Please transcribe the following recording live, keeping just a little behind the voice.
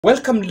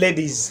Welcome,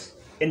 ladies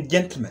and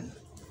gentlemen.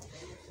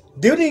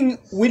 During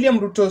William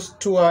Ruto's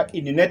tour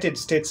in United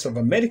States of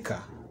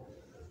America,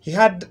 he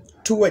had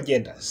two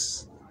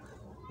agendas.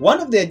 One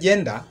of the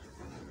agenda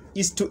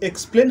is to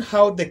explain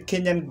how the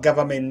Kenyan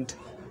government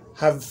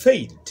have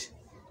failed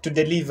to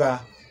deliver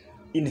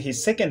in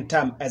his second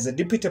term as a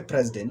deputy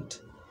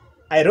president,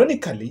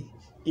 ironically,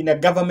 in a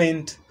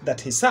government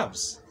that he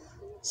serves.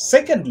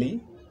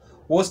 Secondly,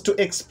 was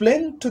to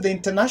explain to the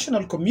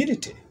international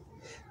community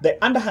the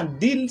underhand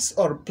deals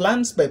or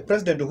plans by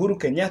President Uhuru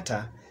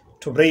Kenyatta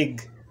to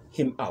rig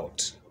him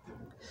out.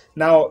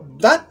 Now,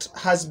 that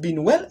has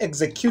been well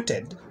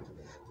executed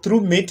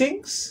through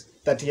meetings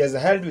that he has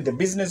held with the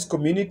business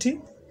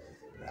community,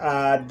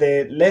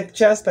 the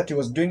lectures that he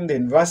was doing in the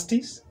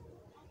universities,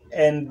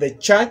 and the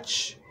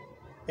church,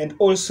 and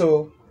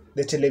also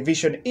the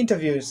television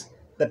interviews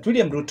that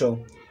William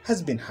Ruto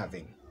has been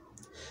having.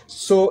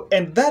 So,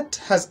 and that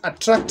has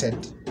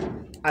attracted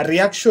a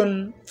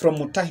reaction from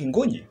Mutahi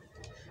Ngunyi.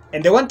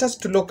 And I want us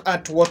to look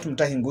at what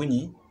Mutahi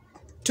Ngunyi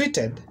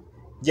tweeted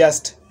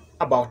just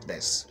about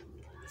this.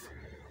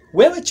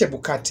 Wewe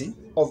Chebukati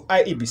of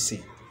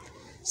IEBC,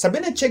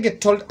 Sabina Chege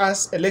told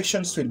us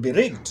elections will be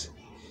rigged.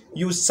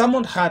 You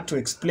summoned her to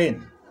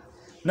explain.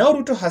 Now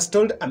Ruto has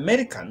told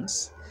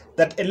Americans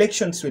that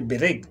elections will be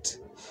rigged.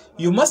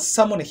 You must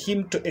summon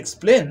him to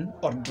explain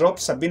or drop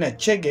Sabina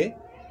Chege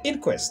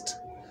inquest.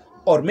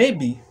 Or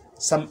maybe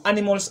some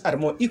animals are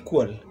more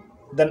equal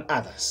than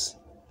others.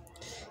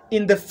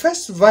 In the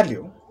face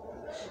value,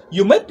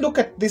 you might look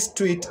at this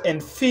tweet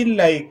and feel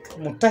like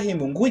Mutahi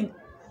Ngunyi.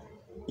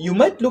 You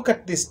might look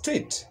at this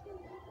tweet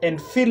and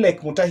feel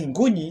like Mutahi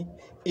Ngunyi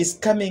is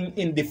coming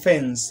in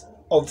defense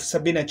of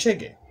Sabina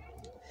Chege.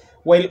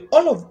 While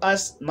all of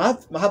us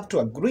have to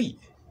agree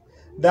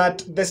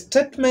that the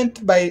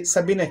statement by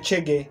Sabina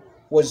Chege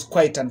was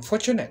quite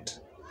unfortunate,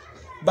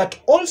 but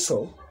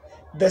also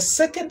the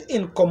second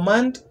in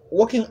command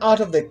walking out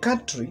of the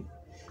country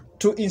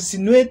to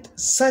insinuate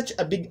such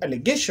a big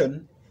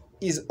allegation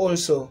is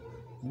also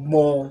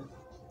more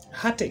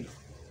hurting.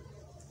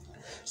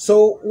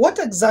 So what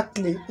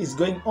exactly is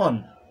going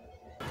on?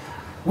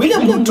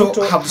 William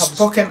Ruto have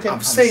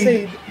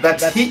said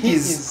that he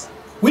is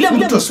William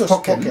Ruto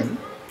spoken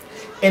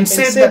and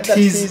said that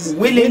he is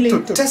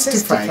willing to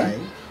testify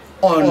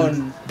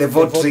on the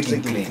vote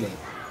rigging claim.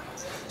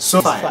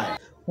 So far,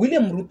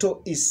 William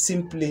Ruto is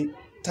simply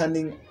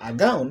turning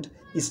around,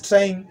 is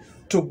trying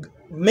to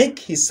make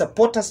his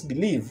supporters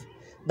believe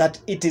that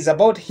it is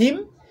about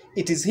him,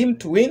 it is him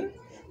to win,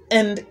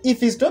 and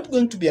if he's not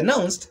going to be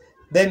announced,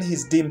 then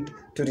he's deemed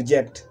to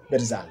reject the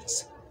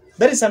results.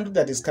 That is something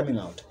that is coming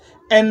out.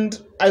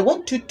 And I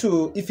want you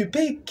to, if you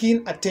pay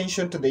keen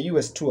attention to the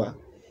US tour,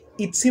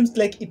 it seems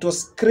like it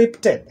was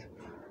scripted.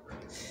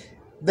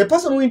 The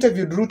person who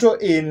interviewed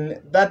Ruto in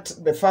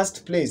the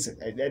first place,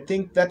 I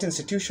think that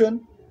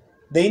institution,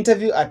 the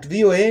interview at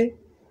VOA,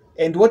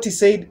 and what he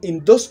said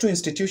in those two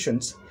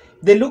institutions,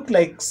 they look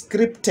like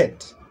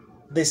scripted.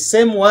 The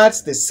same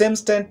words, the same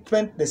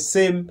statement, the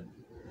same,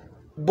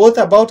 both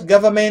about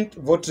government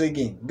vote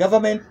rigging,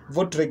 government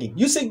vote rigging.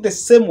 Using the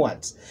same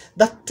words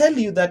that tell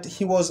you that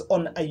he was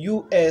on a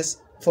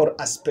US for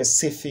a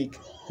specific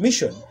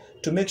mission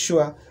to make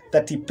sure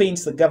that he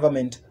paints the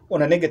government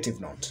on a negative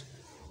note.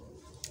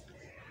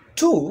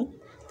 Two,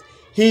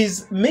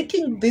 he's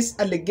making these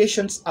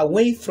allegations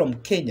away from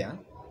Kenya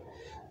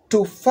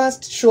to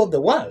first show the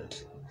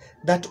world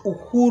that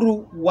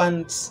Uhuru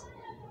wants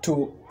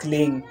to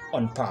cling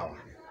on power.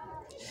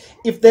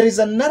 If there is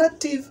a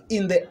narrative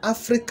in the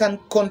African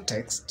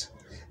context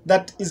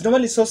that is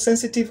normally so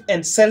sensitive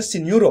and sells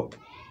in Europe,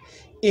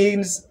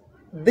 is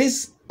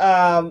this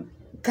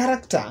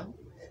character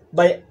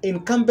by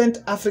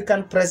incumbent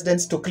African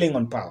presidents to cling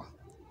on power.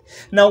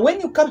 Now, when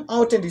you come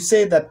out and you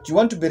say that you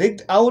want to be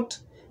rigged out,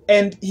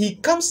 and he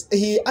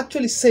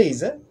actually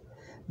says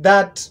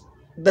that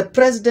the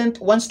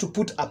president wants to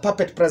put a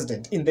puppet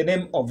president in the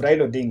name of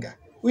Raila Odinga,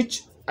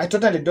 which I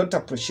totally don't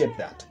appreciate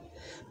that.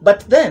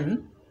 But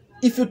then,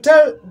 if you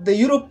tell the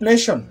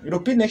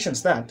European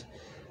nations that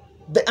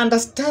the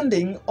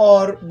understanding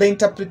or the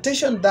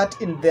interpretation that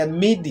in their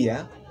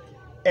media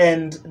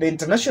and the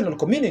international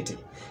community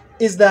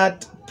is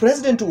that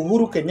President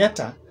Uhuru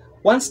Kenyatta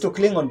wants to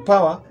cling on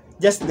power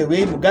just the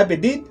way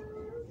Mugabe did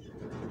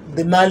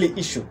the Mali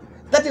issue.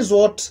 That is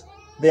what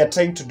they are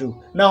trying to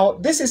do. Now,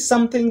 this is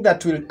something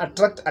that will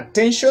attract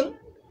attention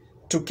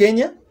to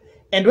Kenya.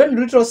 And when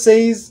Ruto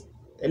says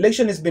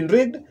election has been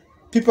rigged,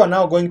 people are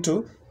now going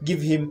to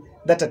give him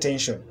that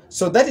attention.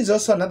 So that is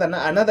also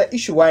another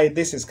issue why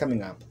this is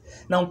coming up.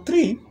 Now,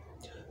 three,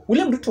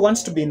 William Ruto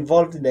wants to be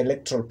involved in the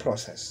electoral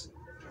process.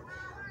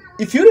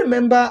 If you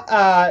remember,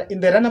 in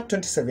the run-up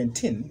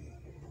 2017,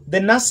 the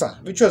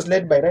NASA, which was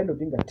led by Raila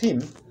Odinga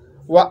team,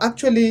 were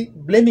actually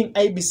blaming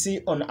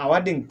IBC on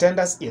awarding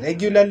tenders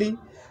irregularly,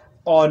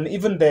 on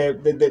even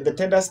the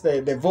tenders,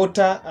 the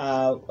voter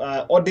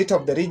audit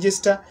of the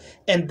register,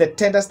 and the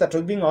tenders that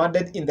were being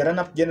awarded in the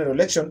run-up general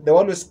election. There were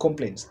always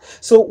complaints.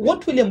 So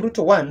what William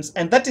Ruto wants,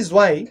 and that is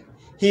why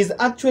he is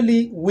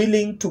actually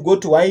willing to go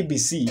to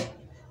IBC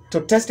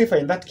to testify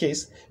in that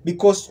case,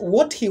 because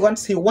what he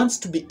wants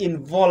to be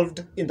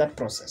involved in that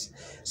process.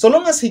 So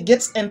long as he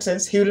gets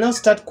entrance, he will now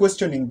start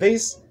questioning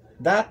this,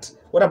 that,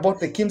 what about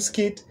the KIMS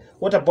kit,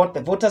 what about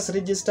the voters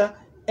register,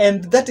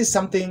 and that is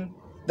something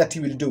that he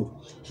will do.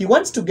 He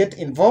wants to get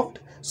involved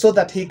so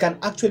that he can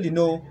actually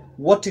know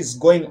what is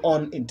going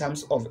on in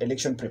terms of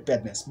election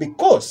preparedness,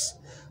 because,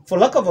 for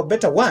lack of a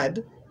better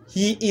word,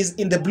 he is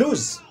in the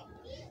blues.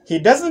 He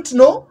doesn't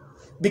know,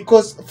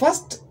 because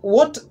first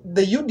what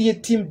the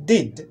UDA team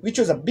did, which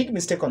was a big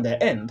mistake on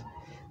their end,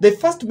 they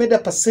first made a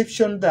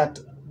perception that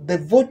the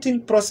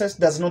voting process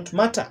does not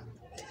matter.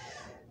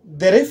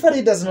 The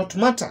referee does not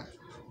matter.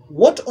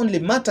 What only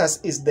matters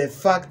is the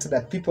fact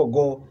that people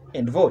go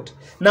and vote.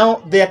 Now,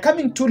 they are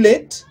coming too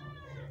late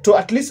to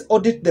at least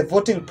audit the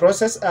voting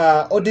process,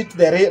 audit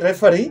the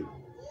referee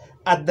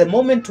at the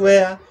moment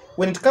where,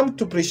 when it comes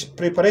to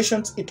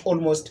preparations, it's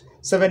almost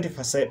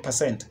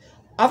 70%.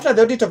 After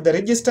the audit of the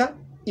register,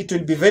 it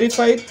will be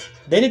verified,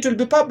 then it will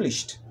be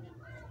published.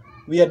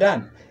 We are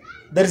done.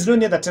 There is no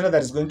any other tender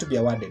that is going to be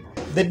awarded.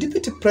 The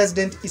deputy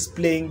president is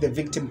playing the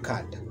victim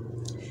card.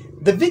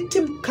 The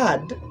victim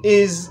card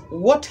is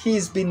what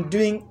he's been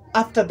doing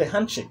after the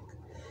handshake.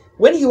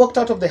 When he walked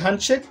out of the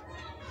handshake,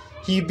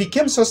 he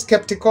became so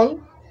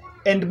skeptical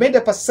and made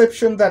a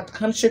perception that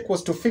handshake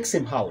was to fix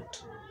him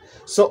out.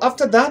 So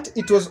after that,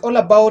 it was all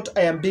about,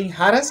 I am being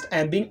harassed, I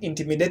am being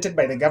intimidated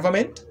by the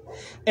government,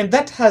 and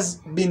that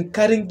has been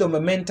carrying the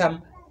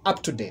momentum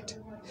up to date.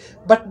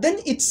 But then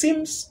it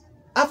seems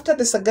after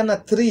the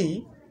Sagana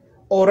 3,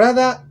 or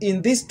rather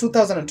in this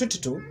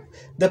 2022,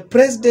 the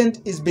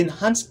president is been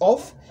hands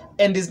off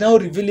and is now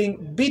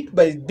revealing bit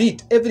by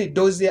bit every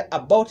dossier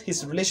about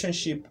his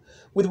relationship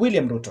with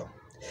William Ruto.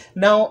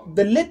 Now,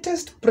 the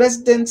latest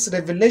president's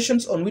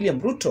revelations on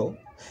William Ruto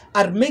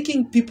are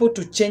making people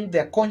to change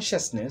their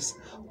consciousness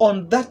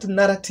on that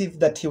narrative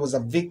that he was a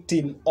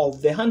victim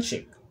of the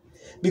handshake,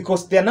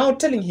 because they are now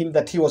telling him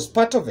that he was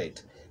part of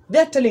it.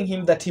 They're telling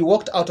him that he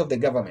walked out of the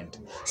government.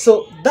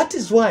 So that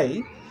is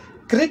why,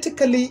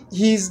 critically,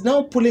 he is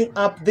now pulling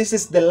up, this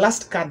is the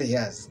last card he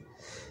has.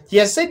 He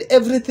has said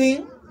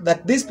everything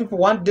that these people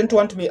didn't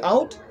want me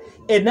out,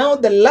 and now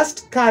the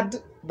last card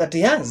that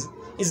he has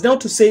is now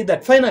to say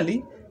that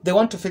finally, they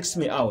want to fix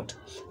me out.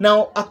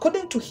 Now,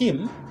 according to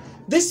him,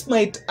 this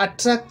might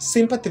attract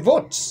sympathy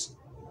votes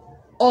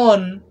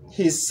on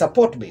his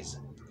support base.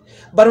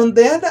 But on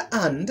the other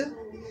hand,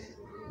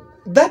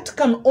 that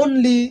can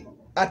only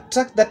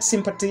attract that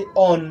sympathy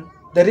on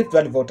the Rift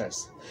Valley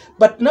voters.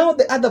 But now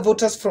the other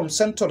voters from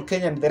Central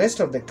Kenya and the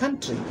rest of the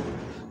country,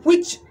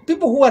 which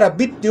people who are a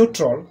bit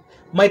neutral,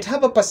 might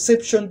have a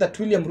perception that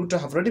William Ruto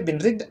have already been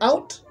rigged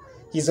out,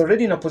 he's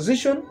already in a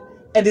position,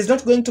 and is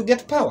not going to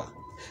get power.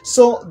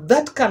 So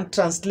that can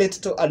translate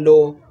to a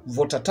low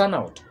voter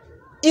turnout,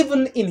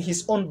 even in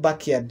his own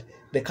backyard,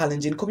 the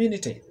Kalenjin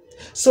community.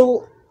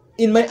 So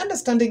in my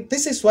understanding,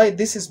 this is why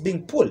this is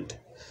being pulled.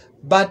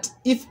 But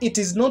if it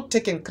is not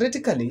taken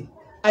critically,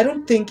 I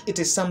don't think it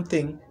is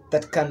something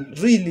that can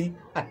really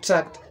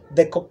attract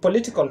the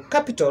political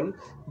capital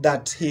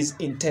that he's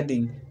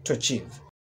intending to achieve.